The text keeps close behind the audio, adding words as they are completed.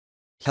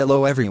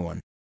Hello everyone.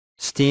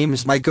 Steam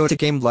is my go-to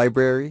game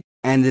library,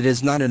 and it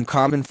is not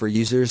uncommon for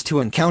users to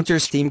encounter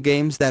Steam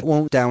games that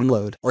won't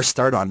download or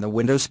start on the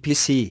Windows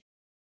PC.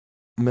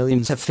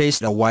 Millions have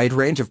faced a wide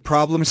range of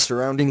problems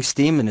surrounding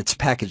Steam and its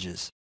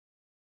packages.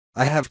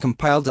 I have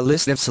compiled a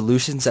list of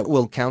solutions that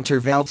will counter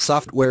Valve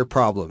software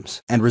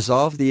problems and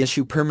resolve the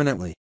issue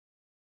permanently.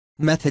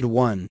 Method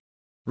 1.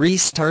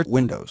 Restart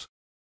Windows.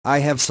 I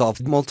have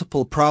solved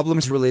multiple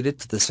problems related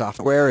to the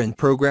software and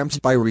programs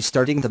by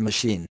restarting the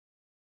machine.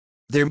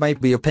 There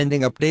might be a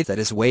pending update that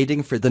is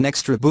waiting for the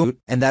next reboot,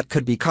 and that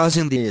could be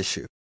causing the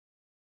issue.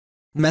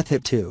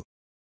 Method 2.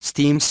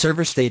 Steam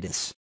Server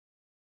Status.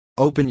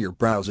 Open your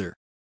browser.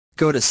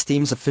 Go to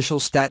Steam's official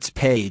stats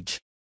page.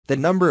 The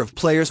number of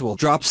players will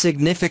drop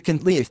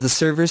significantly if the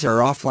servers are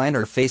offline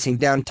or facing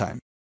downtime.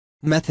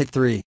 Method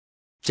 3.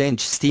 Change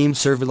Steam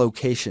server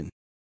location.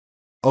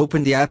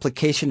 Open the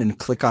application and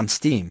click on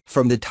Steam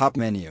from the top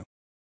menu.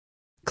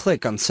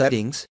 Click on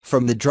Settings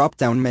from the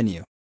drop-down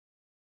menu.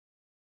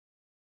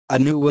 A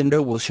new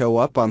window will show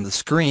up on the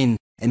screen,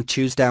 and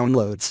choose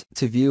Downloads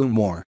to view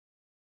more.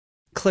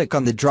 Click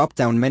on the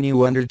drop-down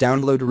menu under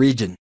Download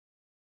region.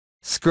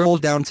 Scroll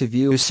down to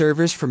view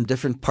servers from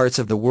different parts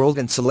of the world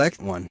and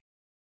select one.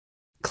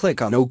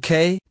 Click on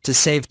OK to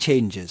save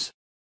changes.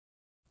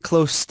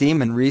 Close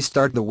Steam and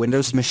restart the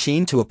Windows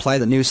machine to apply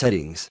the new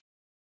settings.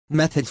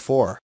 Method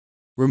 4.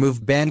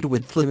 Remove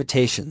bandwidth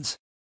limitations.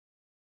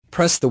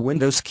 Press the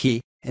Windows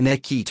key and A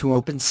key to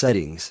open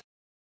settings.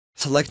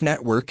 Select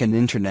Network and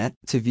Internet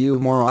to view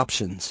more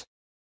options.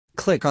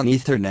 Click on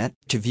Ethernet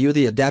to view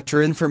the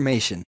adapter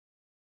information.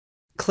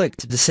 Click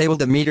to disable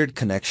the metered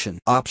connection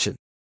option.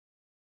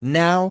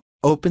 Now,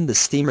 open the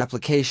Steam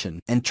application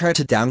and try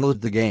to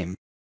download the game.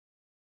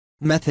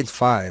 Method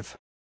 5.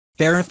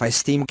 Verify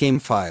Steam game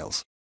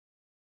files.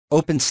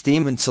 Open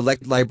Steam and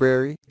select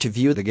Library to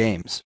view the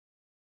games.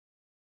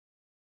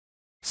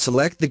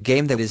 Select the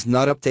game that is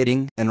not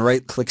updating and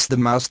right-click the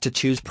mouse to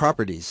choose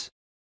Properties.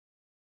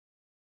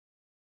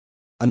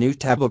 A new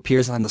tab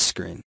appears on the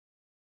screen.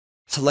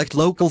 Select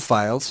Local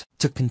Files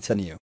to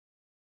continue.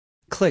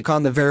 Click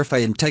on the Verify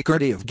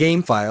Integrity of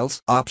Game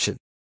Files option.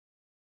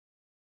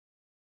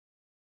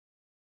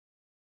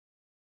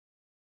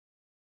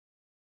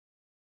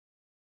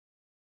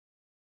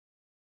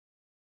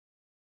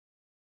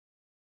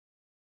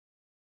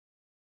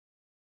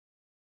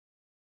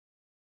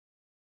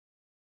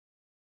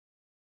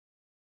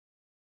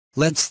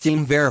 Let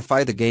Steam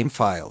verify the game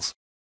files.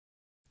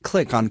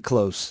 Click on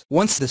Close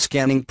once the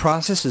scanning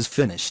process is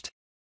finished.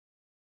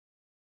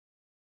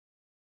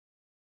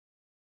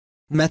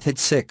 Method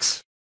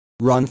 6.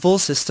 Run full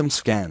system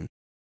scan.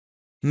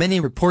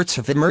 Many reports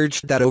have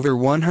emerged that over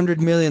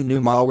 100 million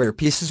new malware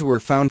pieces were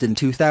found in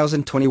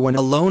 2021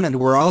 alone and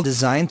were all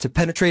designed to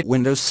penetrate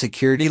Windows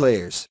security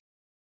layers.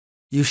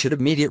 You should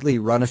immediately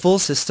run a full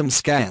system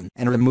scan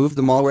and remove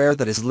the malware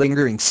that is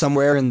lingering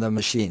somewhere in the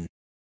machine.